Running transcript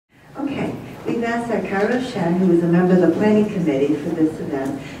Okay, we've asked our Kairos Shen, who is a member of the planning committee for this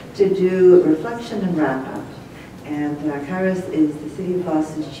event, to do reflection and wrap-up. And Kairos is the City of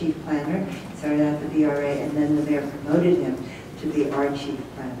Boston's chief planner. He started out at the BRA, and then the mayor promoted him to be our chief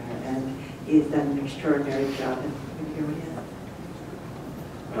planner. And he's done an extraordinary job. And here we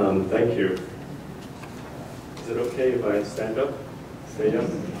are. Thank you. Is it okay if I stand up? Stay up?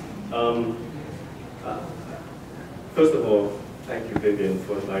 First of all, thank you, Vivian,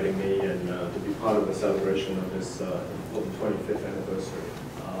 for inviting me and to be part of the celebration of this important 25th anniversary.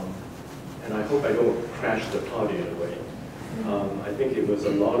 And I hope I don't crash the party in a way. I think it was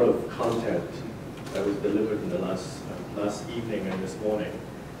a lot of content that was delivered in the last evening and this morning.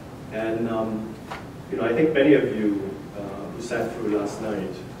 And you know, I think many of you who sat through last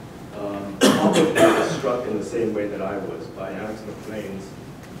night probably were struck in the same way that I was by Alex McLean's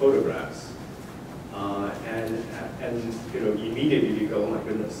photographs. And you know, immediately you go, oh my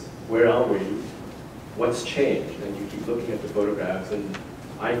goodness, where are we? What's changed? And you keep looking at the photographs, and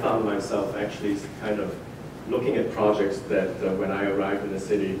I found myself actually kind of looking at projects that when I arrived in the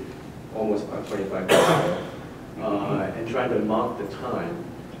city almost about 25 years ago, and trying to mark the time.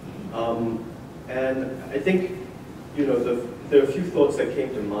 And I think, you know, there are a few thoughts that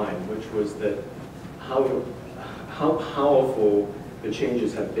came to mind, which was that how powerful the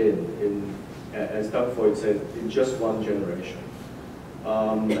changes have been in, as Doug Foyd said, in just one generation.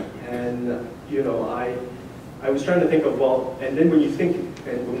 And you know, I was trying to think of, well, and then when you think,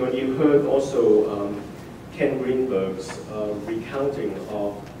 and when you heard also Ken Greenberg's recounting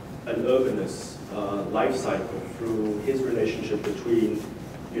of an urbanist's life cycle through his relationship between,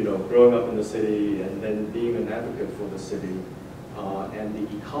 you know, growing up in the city and then being an advocate for the city and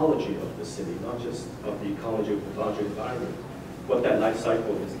the ecology of the city, not just of the ecology of the larger environment, what that life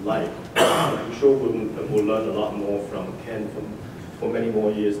cycle is like. I'm sure we'll learn a lot more from Ken for many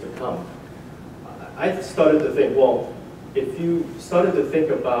more years to come. I started to think, well, if you started to think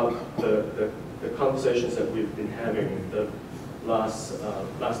about the conversations that we've been having the last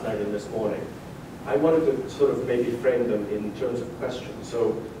night and this morning, I wanted to sort of maybe frame them in terms of questions.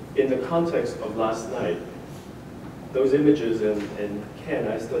 So in the context of last night, those images and Ken,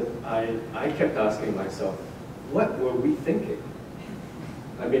 I kept asking myself, what were we thinking?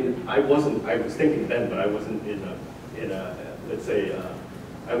 I mean, I was thinking then, but I wasn't let's say,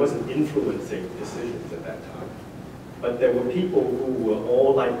 I wasn't influencing decisions at that time. But there were people who were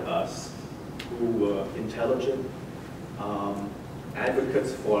all like us, who were intelligent,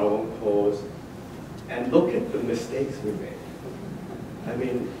 advocates for our own cause, and look at the mistakes we made. I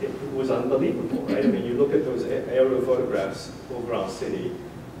mean, it was unbelievable, right? I mean, you look at those aerial photographs over our city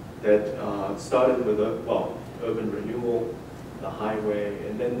that started with, urban renewal, the highway,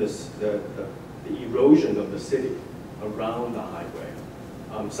 and then the erosion of the city around the highway.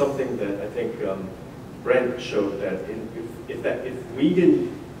 Something that I think Brent showed that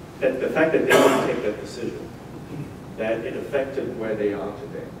that the fact that they didn't take that decision, that it affected where they are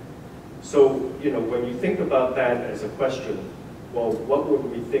today. So, you know, when you think about that as a question, well, what were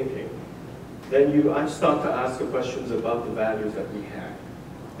we thinking? Then I start to ask the questions about the values that we have.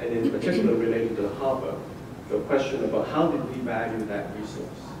 And in particular related to the harbor, the question about how did we value that resource?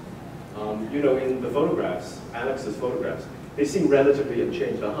 You know, in the photographs, Alex's photographs, they seem relatively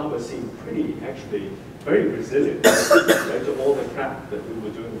unchanged. The harbor seemed pretty, actually, very resilient, right, to all the crap that we were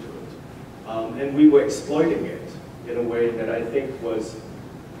doing to it. And we were exploiting it in a way that I think was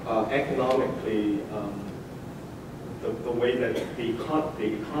economically, the way that the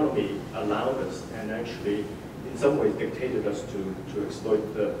economy allowed us and actually in some ways dictated us to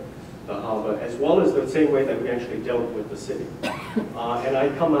exploit the harbor, as well as the same way that we actually dealt with the city. And I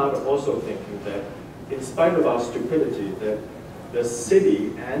come out also thinking that in spite of our stupidity, that the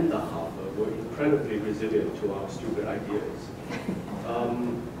city and the harbor were incredibly resilient to our stupid ideas.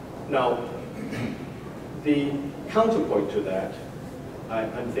 Now, the counterpoint to that,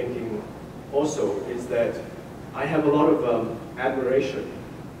 I'm thinking also, is that I have a lot of admiration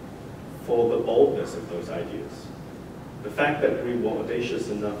for the boldness of those ideas. The fact that we were audacious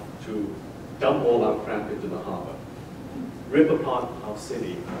enough to dump all our crap into the harbor, rip apart our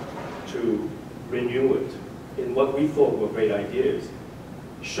city to renew it in what we thought were great ideas,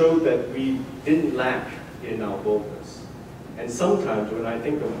 showed that we didn't lack in our boldness. And sometimes when I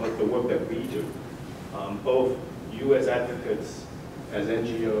think of what the work that we do, both you as advocates, as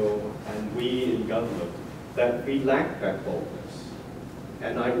NGO, and we in government, that we lack that boldness.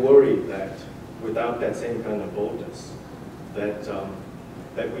 And I worry that without that same kind of boldness,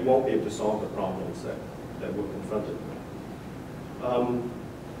 that we won't be able to solve the problems that we're confronted with.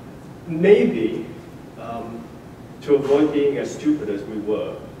 Maybe, to avoid being as stupid as we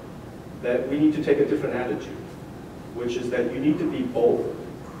were, that we need to take a different attitude, which is that you need to be bold,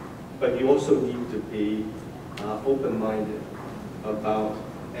 but you also need to be open-minded about,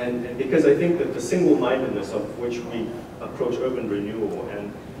 and because I think that the single-mindedness of which we approach urban renewal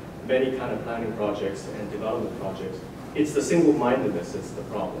and many kind of planning projects and development projects, it's the single-mindedness that's the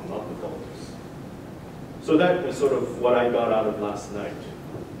problem, not the boldness. So that was sort of what I got out of last night.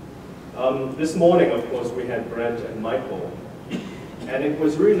 This morning, of course, we had Brent and Michael, and it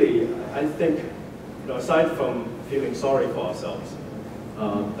was really, I think, aside from feeling sorry for ourselves,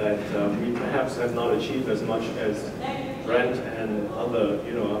 that we perhaps have not achieved as much as Brent and other,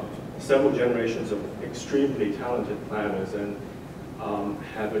 several generations of extremely talented planners and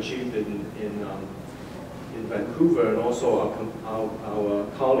have achieved in Vancouver, and also our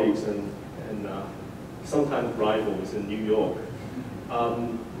colleagues and sometimes rivals in New York.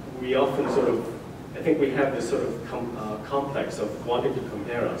 We often sort of, I think we have this sort of complex of wanting to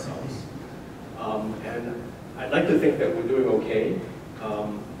compare ourselves. And I'd like to think that we're doing okay.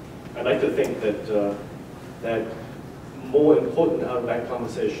 I'd like to think that that more important out of that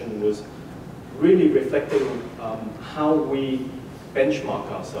conversation was really reflecting how we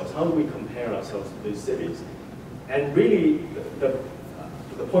benchmark ourselves, how do we compare ourselves to these cities. And really,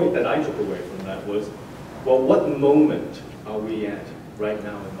 the point that I took away from that was, well, what moment are we at right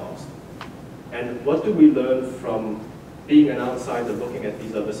now in Boston? And what do we learn from being an outsider looking at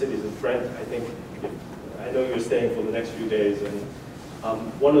these other cities? And Brent, I know you're staying for the next few days, and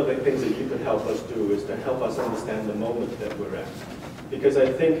one of the things that you could help us do is to help us understand the moment that we're at. Because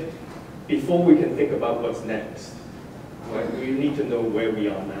I think before we can think about what's next, right, we need to know where we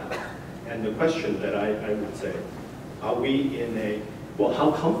are now. And the question that I would say, are we in a, well,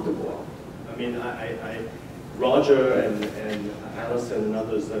 how comfortable are we? I mean, Roger and Alison and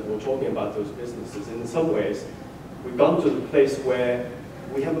others that were talking about those businesses, in some ways, we've gone to the place where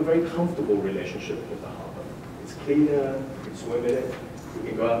we have a very comfortable relationship with the harbor. It's cleaner, we can swim in it, we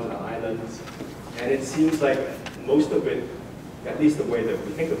can go out to the islands, and it seems like most of it, at least the way that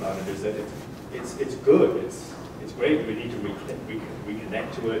we think about it, is that it's good, it's great. We need to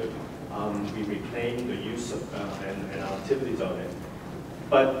reconnect to it, we reclaim the use of and our activities on it.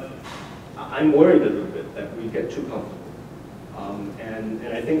 But I'm worried a little bit that we get too comfortable. And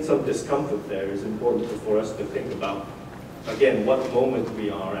I think some discomfort there is important for us to think about, again, what moment we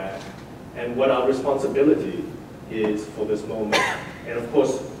are at and what our responsibility is for this moment. And of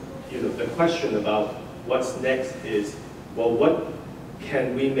course, the question about what's next is, well, what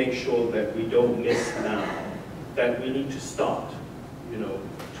can we make sure that we don't miss now, that we need to start?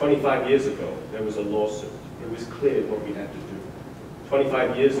 25 years ago, there was a lawsuit. It was clear what we had to do.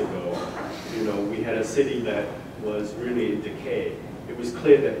 25 years ago, we had a city that was really in decay. It was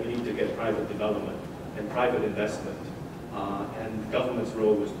clear that we need to get private development and private investment, and the government's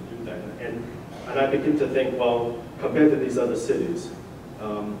role was to do that. And I begin to think, well, compared to these other cities,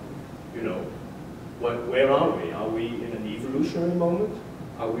 where are we? Are we in an evolutionary moment?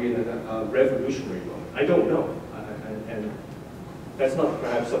 Are we in a revolutionary moment? I don't know. And that's not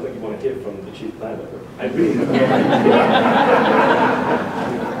perhaps something you want to hear from the chief planner. I really have no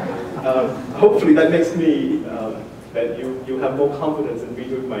idea. Hopefully that makes me, that you have more confidence in me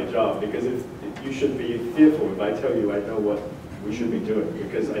doing my job, because if you should be fearful if I tell you I know what we should be doing,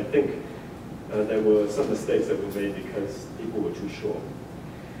 because I think there were some mistakes that were made because people were too sure.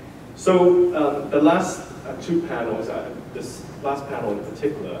 So the last two panels, this last panel in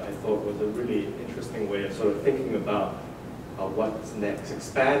particular, I thought was a really interesting way of sort of thinking about what's next,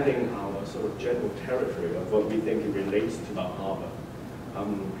 expanding our sort of general territory of what we think it relates to the harbor.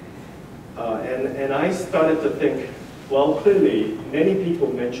 And I started to think, well, clearly, many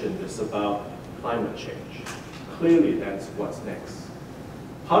people mentioned this about climate change. Clearly, that's what's next.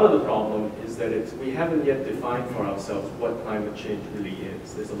 Part of the problem is that we haven't yet defined for ourselves what climate change really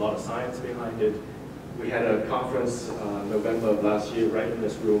is. There's a lot of science behind it. We had a conference November of last year right in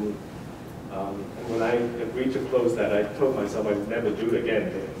this room. And when I agreed to close that, I told myself I would never do it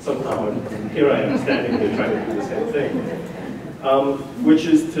again. But somehow, here I am standing here trying to do the same thing, which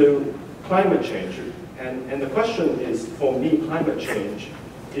is to climate change. And the question is, for me, climate change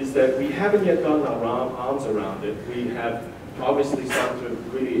is that we haven't yet gotten our arms around it. We have obviously started to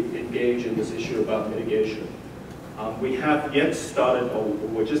really engage in this issue about mitigation. We have yet started, or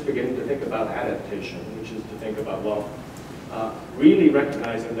we're just beginning to think about adaptation, which is to think about, well, really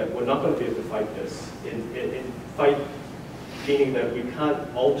recognizing that we're not going to be able to fight this. Fight meaning that we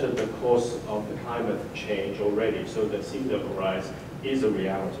can't alter the course of the climate change already, so that sea level rise is a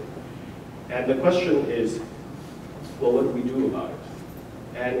reality. And the question is, well, what do we do about it?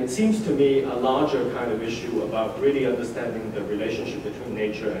 And it seems to me a larger kind of issue about really understanding the relationship between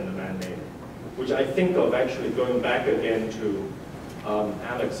nature and the man-made, which I think of actually going back again to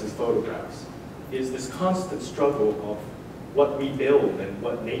Alex's photographs, is this constant struggle of what we build and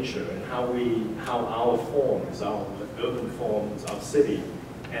what nature and how our forms, our urban forms, our city,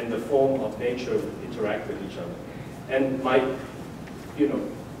 and the form of nature interact with each other. And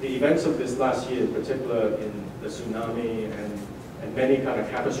the events of this last year, in particular in the tsunami and many kind of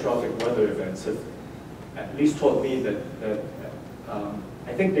catastrophic weather events, have at least taught me that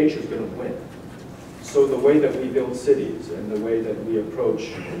I think nature is going to win. So the way that we build cities and the way that we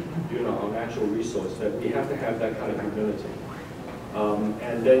approach, our natural resource, that we have to have that kind of humility.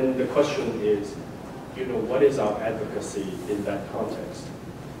 And then the question is, what is our advocacy in that context?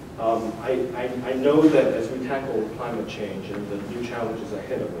 I know that as we tackle climate change and the new challenges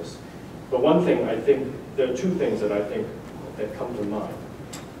ahead of us, but one thing I think, there are two things that I think that come to mind.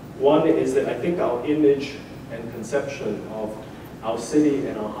 One is that I think our image and conception of our city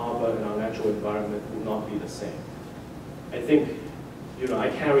and our harbor and our natural environment will not be the same. I think, I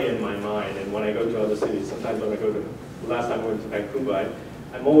carry in my mind, and when I go to other cities, sometimes when I go to, last time I went to Vancouver,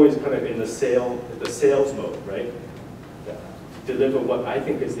 I'm always kind of in the sales mode, right? Deliver what I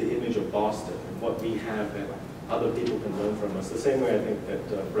think is the image of Boston and what we have that other people can learn from us. The same way I think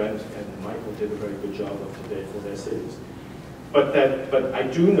that Brent and Michael did a very good job of today for their cities. But I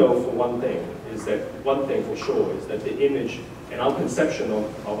do know for one thing for sure is that the image and our conception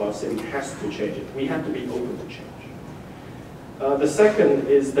of our city has to change. We have to be open to change. The second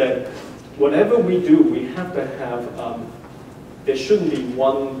is that whatever we do, we have to have, there shouldn't be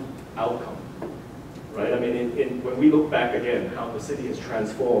one outcome, right? I mean, when we look back again, how the city has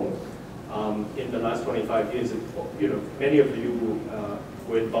transformed in the last 25 years, many of you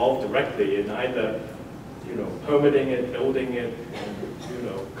were involved directly in either permitting it, building it, and,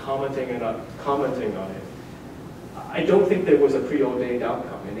 commenting on it. I don't think there was a preordained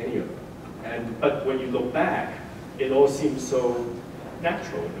outcome in any of them. But when you look back, it all seems so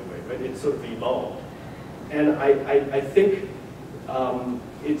natural in a way, right? It sort of evolved. And I think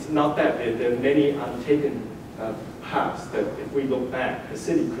it's not that. There are many untaken paths that if we look back, the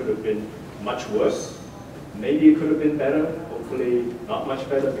city could have been much worse. Maybe it could have been better, hopefully not much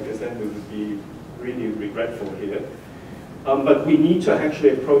better, because then we would be really regretful here. But we need to actually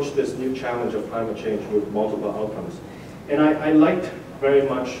approach this new challenge of climate change with multiple outcomes. And I liked very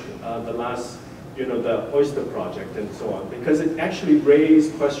much the last, the Oyster Project and so on, because it actually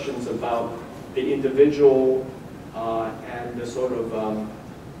raised questions about the individual and the sort of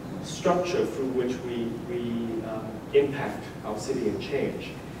structure through which we impact our city and change.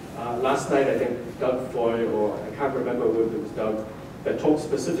 Last night, I think Doug Foy, or I can't remember whether it was Doug, that talked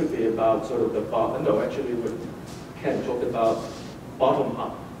specifically about sort of what Ken talked about bottom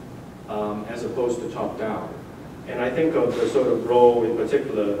up as opposed to top down. And I think of the sort of role in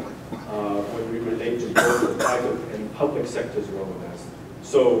particular when we relate to both the private and public sector's role in this.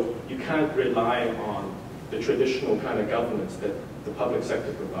 So you can't rely on the traditional kind of governance that the public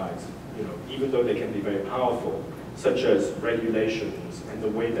sector provides, even though they can be very powerful, such as regulations and the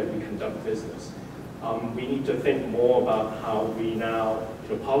way that we conduct business. We need to think more about how we now,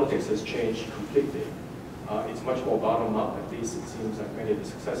 politics has changed completely. It's much more bottom-up, at least it seems like many of the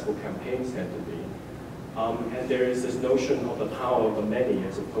successful campaigns tend to be. And there is this notion of the power of the many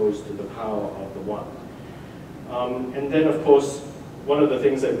as opposed to the power of the one. And then, of course, one of the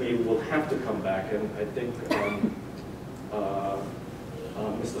things that we will have to come back, and I think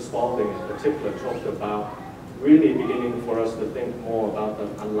Mr. Spalding in particular talked about really beginning for us to think more about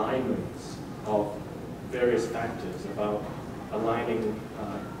the alignments of various factors, about aligning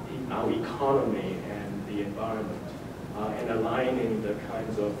our economy and the environment, and aligning the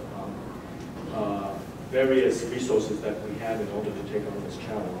kinds of various resources that we have in order to take on this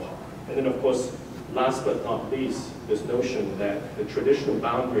challenge. And then, of course, last but not least, this notion that the traditional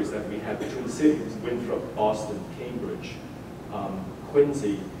boundaries that we have between cities, Winthrop, Boston, Cambridge,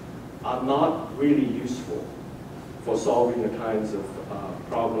 Quincy, are not really useful for solving the kinds of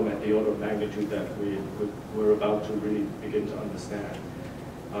problem at the order of magnitude that we're about to really begin to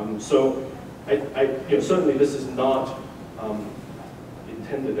understand. So certainly this is not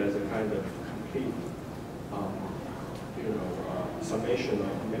intended as a kind of complete summation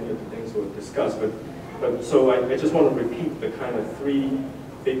of many of the things we've discussed, but so I just want to repeat the kind of three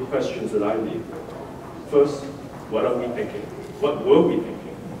big questions that I leave with. First, what are we thinking? What were we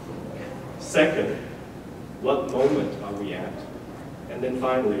thinking? Second, what moment are we at? And then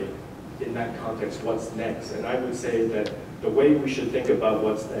finally, in that context, what's next? And I would say that the way we should think about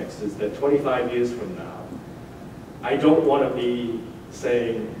what's next is that 25 years from now, I don't want to be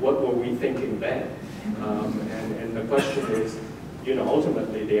saying, what were we thinking then? And the question is,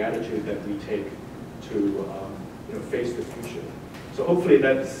 ultimately the attitude that we take to face the future. So hopefully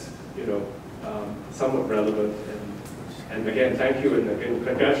that's somewhat relevant. And again, thank you, and again,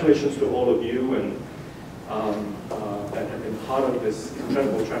 congratulations to all of you and that have been part of this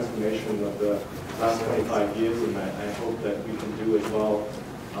incredible transformation of the last 25 years, and I hope that we can do as well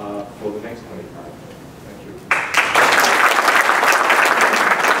for the next 25. Thank you.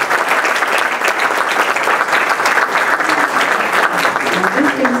 This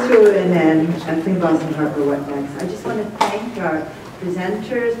brings to an end, I think Boston Harbor, what next? I just want to thank our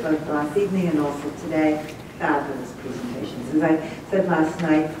presenters, both last evening and also today. Fabulous presentations. As I said last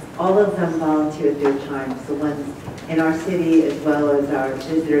night, all of them volunteered their time. The ones in our city as well as our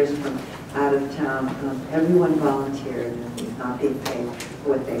visitors from out of town, everyone volunteered and was not being paid for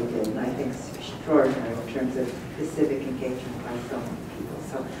what they did. And I think it's extraordinary in terms of the civic engagement by so many people.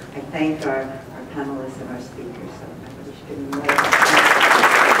 So I thank our panelists and our speakers. So I really should give them more.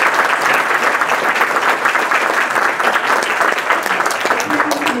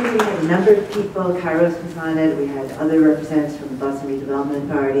 We had a number of people. Kairos was on it. We had other representatives from the Boston Redevelopment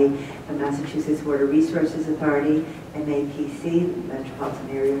Authority, the Massachusetts Water Resources Authority, MAPC, the Metropolitan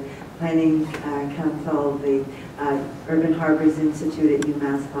Area Planning Council, the Urban Harbors Institute at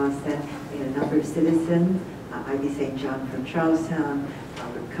UMass Boston. We had a number of citizens, Ivy St. John from Charlestown,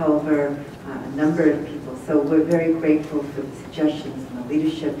 Robert Culver, a number of people. So we're very grateful for the suggestions and the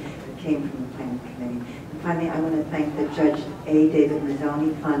leadership that came from the Planning Committee. Finally, I want to thank the Judge A. David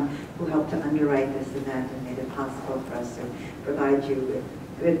Mazzoni Fund, who helped to underwrite this event and made it possible for us to provide you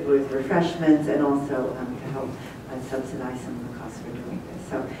with refreshments and also to help subsidize some of the costs for doing this.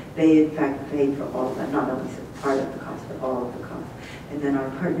 So they, in fact, paid for all of that, not only part of the cost, but all of the cost. And then our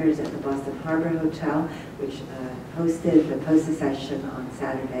partners at the Boston Harbor Hotel, which hosted the poster session on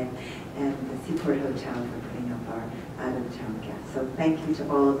Saturday, and the Seaport Hotel for putting up our out-of-town guests. So thank you to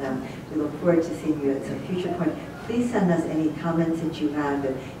all of them. We look forward to seeing you at some future point. Please send us any comments that you have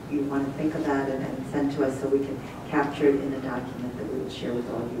that you want to think about and send to us so we can capture it in a document that we will share with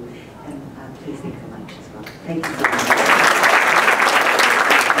all of you. And please think of lunch as well. Thank you so much.